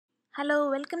Hello,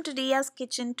 welcome to Dia's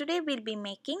Kitchen. Today we'll be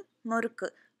making murukku.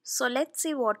 So let's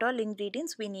see what all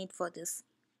ingredients we need for this.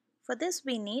 For this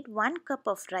we need 1 cup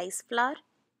of rice flour,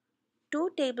 2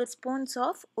 tablespoons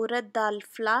of urad dal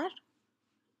flour,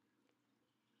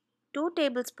 2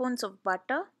 tablespoons of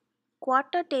butter,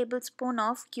 quarter tablespoon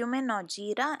of cumin or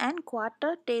jeera and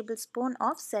quarter tablespoon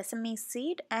of sesame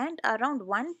seed and around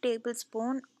 1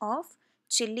 tablespoon of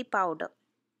chilli powder.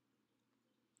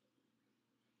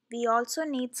 We also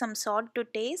need some salt to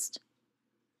taste,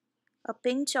 a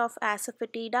pinch of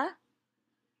asafoetida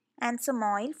and some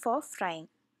oil for frying.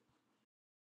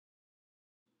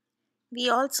 We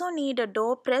also need a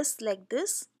dough press like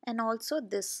this and also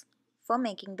this for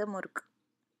making the murukku.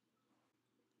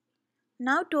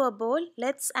 Now to a bowl,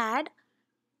 let's add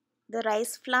the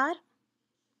rice flour,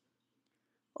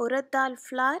 urad dal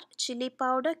flour, chili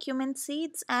powder, cumin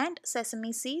seeds and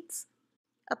sesame seeds,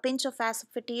 a pinch of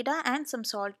asafoetida and some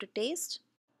salt to taste.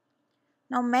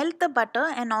 Now melt the butter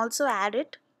and also add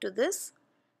it to this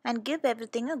and give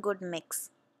everything a good mix.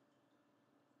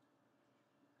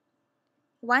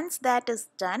 Once that is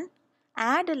done,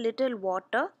 add a little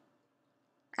water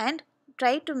and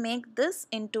try to make this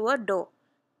into a dough.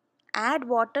 Add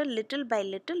water little by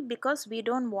little because we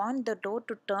don't want the dough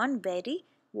to turn very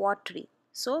watery.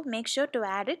 So make sure to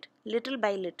add it little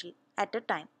by little at a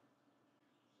time.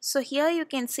 So here you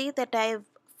can see that I have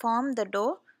formed the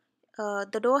dough.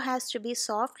 The dough has to be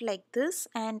soft like this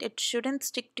and it shouldn't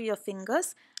stick to your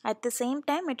fingers. At the same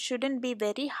time it shouldn't be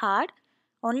very hard.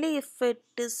 Only if it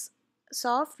is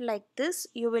soft like this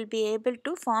you will be able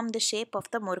to form the shape of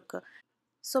the murukku.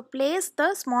 So place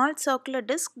the small circular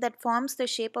disc that forms the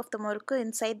shape of the murukku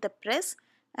inside the press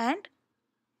and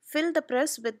fill the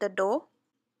press with the dough.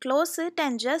 Close it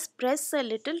and just press a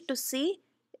little to see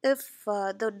if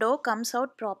the dough comes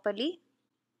out properly.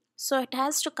 So it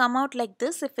has to come out like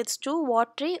this. If it's too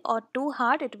watery or too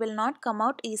hard, it will not come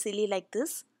out easily like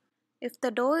this. If the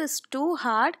dough is too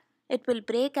hard, it will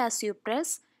break as you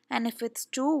press. And if it's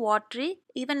too watery,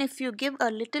 even if you give a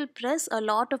little press, a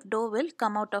lot of dough will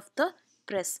come out of the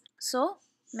press. So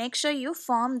make sure you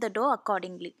form the dough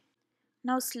accordingly.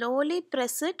 Now slowly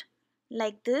press it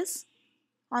like this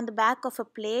on the back of a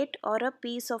plate or a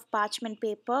piece of parchment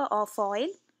paper or foil,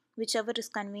 whichever is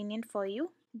convenient for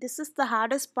you. This is the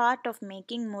hardest part of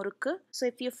making murukku. So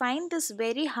if you find this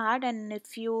very hard and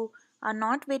if you are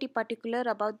not very particular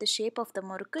about the shape of the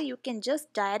murukku, you can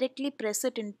just directly press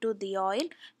it into the oil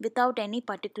without any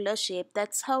particular shape.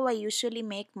 That's how I usually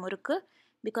make murukku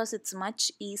because it's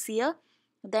much easier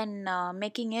than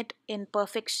making it in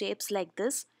perfect shapes like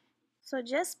this. So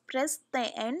just press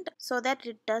the end so that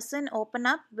it doesn't open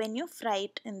up when you fry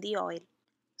it in the oil.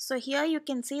 So here you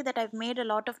can see that I've made a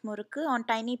lot of murukku on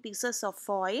tiny pieces of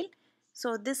foil.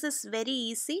 So this is very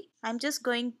easy. I'm just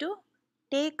going to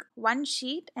take one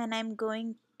sheet and I'm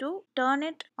going to turn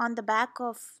it on the back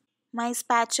of my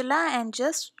spatula and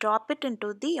just drop it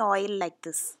into the oil like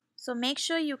this. So make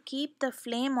sure you keep the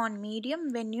flame on medium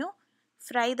when you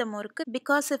fry the murukku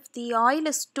because if the oil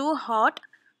is too hot,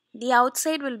 the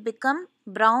outside will become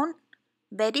brown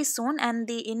very soon and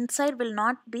the inside will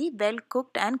not be well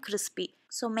cooked and crispy.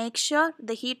 So make sure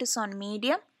the heat is on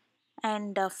medium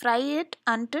and fry it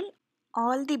until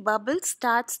all the bubbles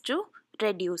starts to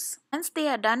reduce. Once they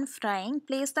are done frying,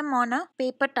 place them on a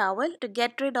paper towel to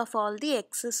get rid of all the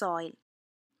excess oil.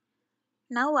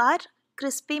 Now our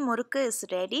crispy murukku is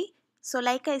ready. So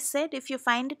like I said, if you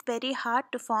find it very hard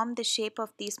to form the shape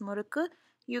of these murukku,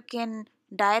 you can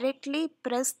directly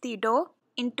press the dough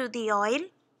into the oil.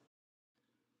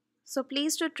 So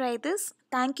please do try this.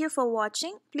 Thank you for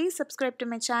watching. Please subscribe to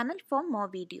my channel for more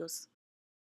videos.